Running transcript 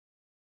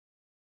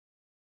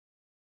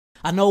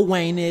I know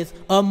Wayne is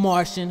a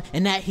Martian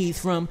and that he's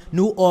from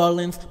New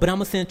Orleans, but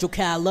I'm a Central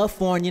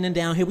Californian and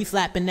down here we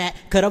slapping that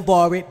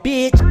Cutavarri,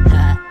 bitch.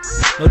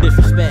 No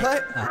disrespect.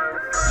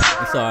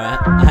 I'm sorry,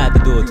 I had to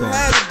do it to him. You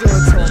had to do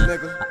it to him,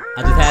 nigga.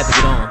 I just had to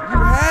get on. You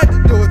had to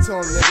do it to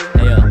him, nigga.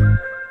 Hey yo.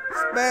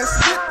 Man,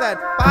 spit that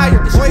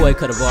fire, It's your boy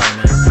Cutavarri,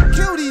 man.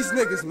 Kill these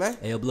niggas, man.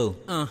 Hey yo, Blue.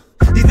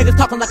 These niggas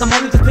talking like I'm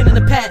only just pinning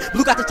the pad.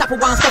 Blue got the chopper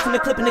while I'm stuffing the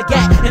clip in the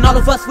gap. And all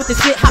of us with the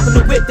shit hopping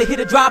the whip. They hit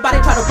a drive-by,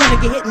 they try to run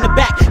and get hit in the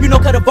back. You know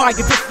Cutavarri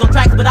get bitches on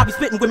tracks, but I be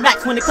spitting with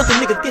Max when it comes to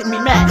niggas getting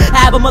me mad. I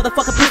have a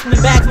motherfucker pissing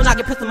in bags when I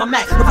get pissed on my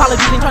Max.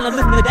 Apologies, ain't trying to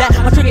listen to that.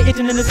 My trigger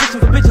itching in the position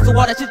for bitches, so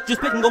all that shit you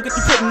spitting gon' get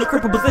you put in the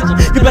crippled position.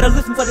 You better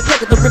listen for the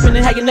take the ripping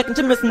and hanging neck and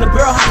you're missing the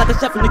girl hot like a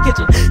chef in the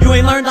kitchen. You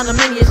ain't learned on the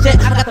mania shit,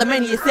 I got the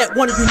mania set.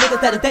 One of you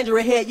niggas that is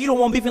dangerous head. You don't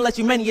want beef unless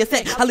you mania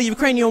set. I leave your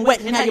cranium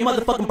wet and have your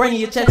motherfucking brain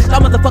in your chest. Y'all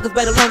motherfuckers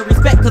better learn to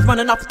respect, cause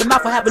running off the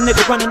mouth will have a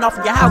nigga running off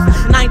in your house.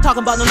 And I ain't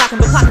talking about no knocking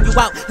but clocking you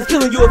out. It's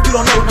killing you if you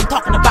don't know what I'm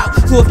talking about.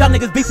 So if y'all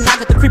niggas beefing,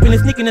 I got the creeping and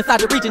sneaking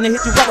inside the region and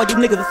hit you up while you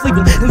niggas are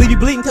sleeping and leave you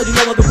bleeding till you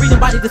no longer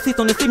breathing. Body deceased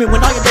on the semen when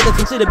all your niggas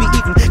some shit to be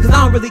eating. Cause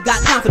I don't really got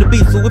time for the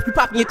beef. So if you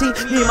popping your teeth,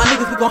 me and my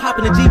niggas we gon' hop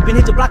in the Jeep and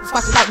hit your block and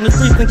squash it out in the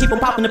streets and keep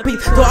on popping the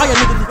piece. So all your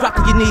niggas is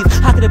dropping your knees.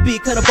 How could it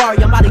be? Cutavarri,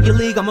 I'm out of your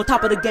league. I'm on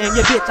top of the game.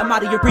 Yeah bitch, I'm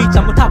out of your reach.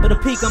 I'm on top of the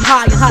peak. I'm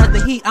high and hot as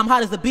the heat. I'm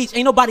hot as the beach.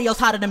 Ain't nobody else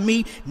hotter than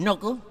me,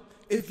 knuckle.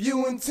 If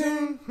you in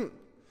tune,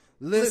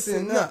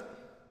 listen up.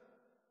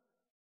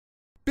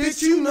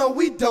 Bitch, you know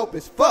we dope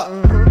as fuck.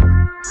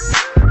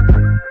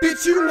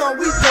 Bitch, you know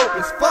we dope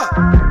as fuck.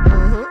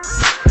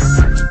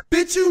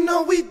 Bitch, you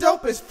know we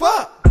dope as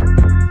fuck.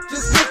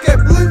 Just look at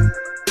Blue,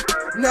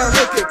 now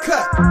look at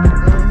Cut.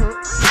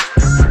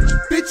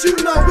 Bitch, you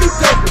know we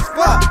dope as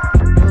fuck.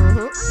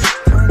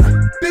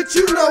 Bitch,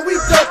 you know we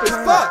dope as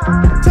fuck.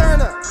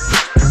 Turn up.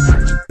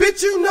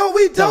 Bitch, you know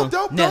we dope.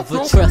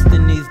 Never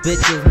trusting these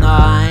bitches, nah,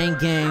 I ain't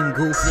game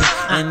goofy.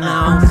 And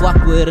I don't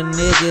fuck with a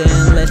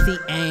nigga unless he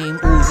aim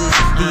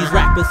Uzi. These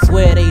rappers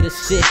swear they the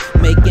shit,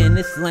 making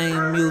this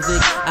lame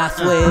music. I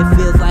swear it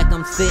feels like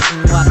I'm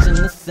sitting watching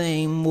the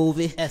same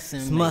movie.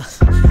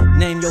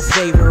 Name your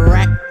favorite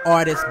rap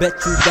artist, bet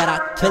you that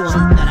I kill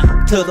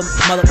him. To the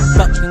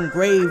motherfucking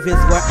grave is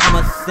where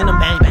I'ma send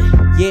him.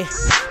 Yeah,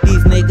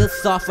 these niggas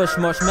soft fresh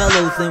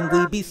marshmallows and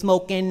we be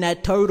smoking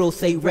that turtle.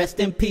 Say rest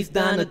in peace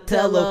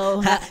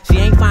Donatello. She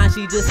ain't fine,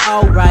 she just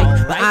alright,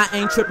 but I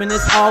ain't tripping,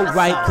 it's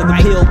alright. Cause the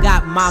pill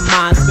got my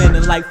mind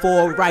spinning like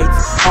 4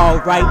 rights.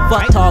 Alright,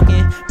 fuck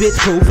talking, bitch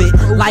prove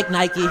it. Like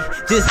Nike,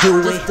 just do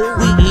it.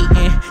 We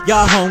eating,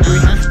 y'all hungry,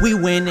 we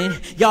winning,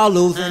 y'all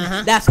losing.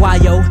 That's why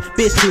yo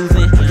bitch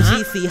choosing, cause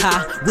she see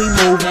how we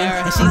moving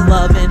and she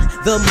loving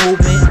the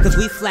movement. Cause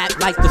we slap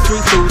like the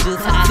Street Stooges.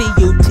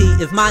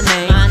 CUT is my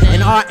name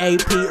and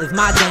R.I.P is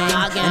my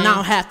game. And I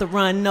don't have to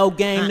run no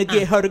game to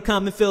get her to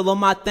come and feel on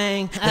my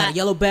thing. Got a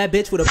yellow bad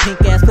bitch with a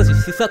pink ass pussy.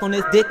 She suck on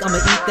this dick, I'ma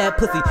eat that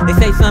pussy. They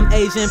say some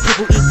Asian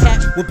people eat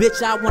cat. Well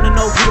bitch, I wanna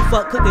know who the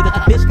fuck cook it. If the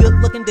bitch good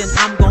looking, then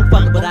I'm gon'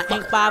 fuck her. But I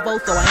ain't 5'0",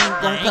 so I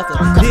ain't gon' cuss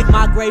her. Dig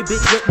my grave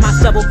bitch with my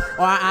shovel.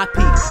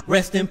 R.I.P.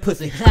 rest in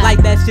pussy.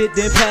 Light that shit,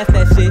 then pass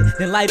that shit.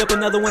 Then light up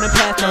another one and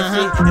pass that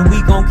shit. And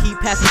we gon' keep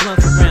passing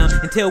blunts around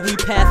until we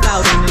pass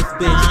out in this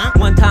bitch.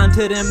 One time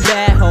to them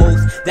bad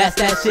hoes, that's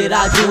that shit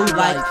I do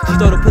like. She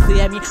throw the pussy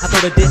at me, I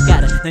throw the dick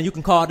at her. Now you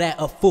can call that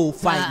a full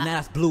fight. Now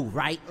that's Blue,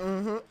 right?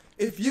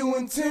 If you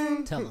in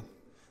tune, Tell him.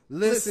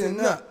 listen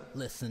up.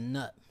 Listen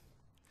up.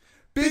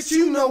 Bitch,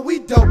 you know we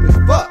dope as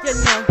fuck. You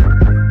know.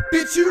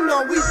 Bitch, you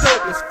know we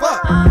dope as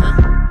fuck.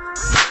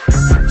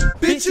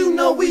 Bitch, you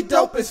know we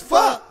dope as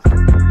fuck.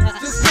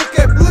 Just look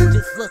at Blue,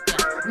 Just look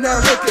at me. now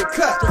look at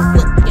Cut. Just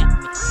look at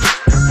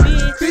me.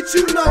 Bitch,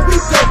 you know we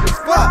dope as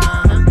fuck.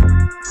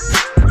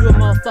 You a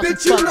motherfucking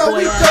Bitch, you know fuckboy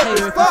we ass dope hater as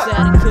if you fuck. sat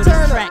and kill Turn the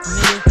up. track,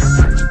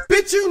 nigga.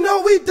 Bitch, you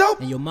know we dope.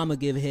 And your mama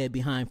give head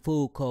behind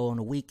food cold on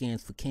the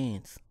weekends for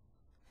cans.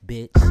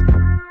 Bitch.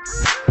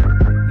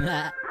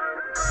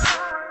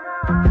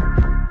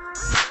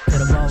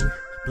 Cutavarri,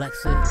 Black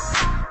City.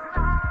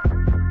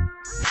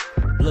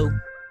 Blue.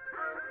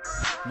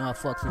 No, I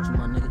fucks with you,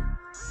 my nigga.